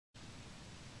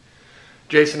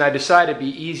Jason, I decided it'd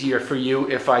be easier for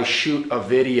you if I shoot a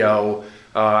video,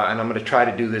 and I'm going to try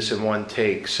to do this in one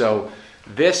take. So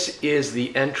this is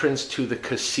the entrance to the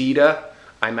casita.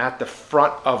 I'm at the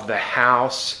front of the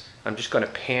house. I'm just going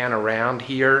to pan around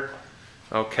here,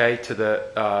 okay, to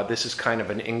the, this is kind of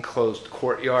an enclosed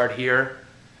courtyard here.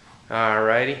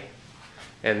 Alrighty.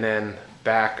 And then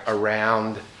back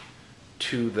around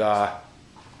to the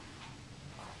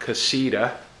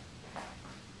casita.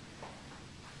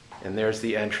 And there's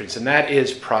the entrance, and that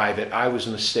is private. I was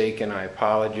mistaken, I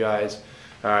apologize.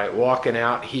 All right, walking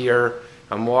out here.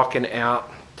 I'm walking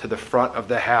out to the front of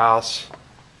the house.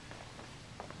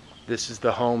 This is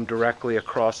the home directly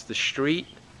across the street.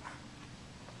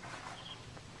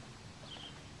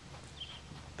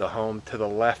 The home to the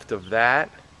left of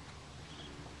that.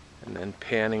 And then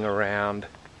panning around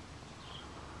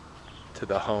to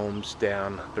the homes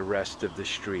down the rest of the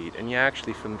street. And you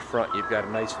actually, from the front, you've got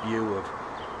a nice view of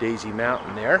Daisy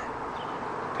Mountain there.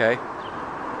 Okay.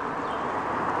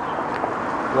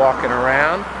 Walking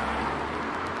around.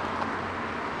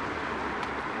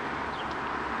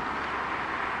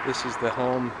 This is the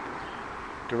home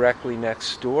directly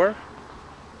next door.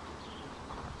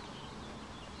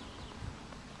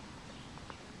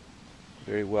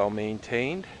 Very well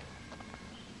maintained.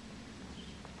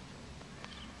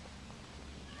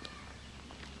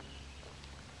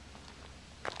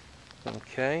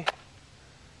 Okay.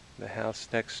 The house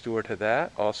next door to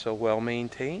that, also well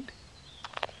maintained.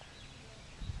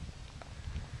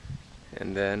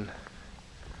 And then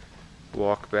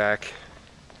walk back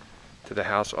to the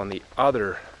house on the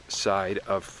other side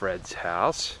of Fred's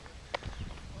house.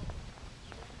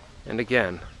 And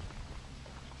again,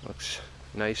 looks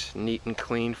nice, neat and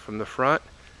clean from the front.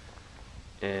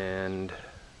 And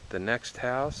the next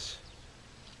house,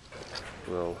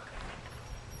 we'll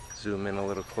zoom in a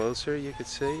little closer, you could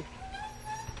see.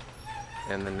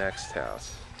 And the next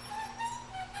house.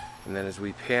 And then as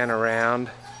we pan around,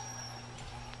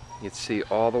 you can see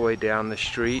all the way down the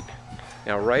street.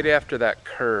 Now right after that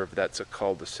curve, that's a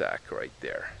cul-de-sac right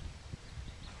there.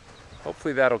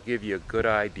 Hopefully that'll give you a good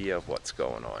idea of what's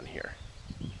going on here.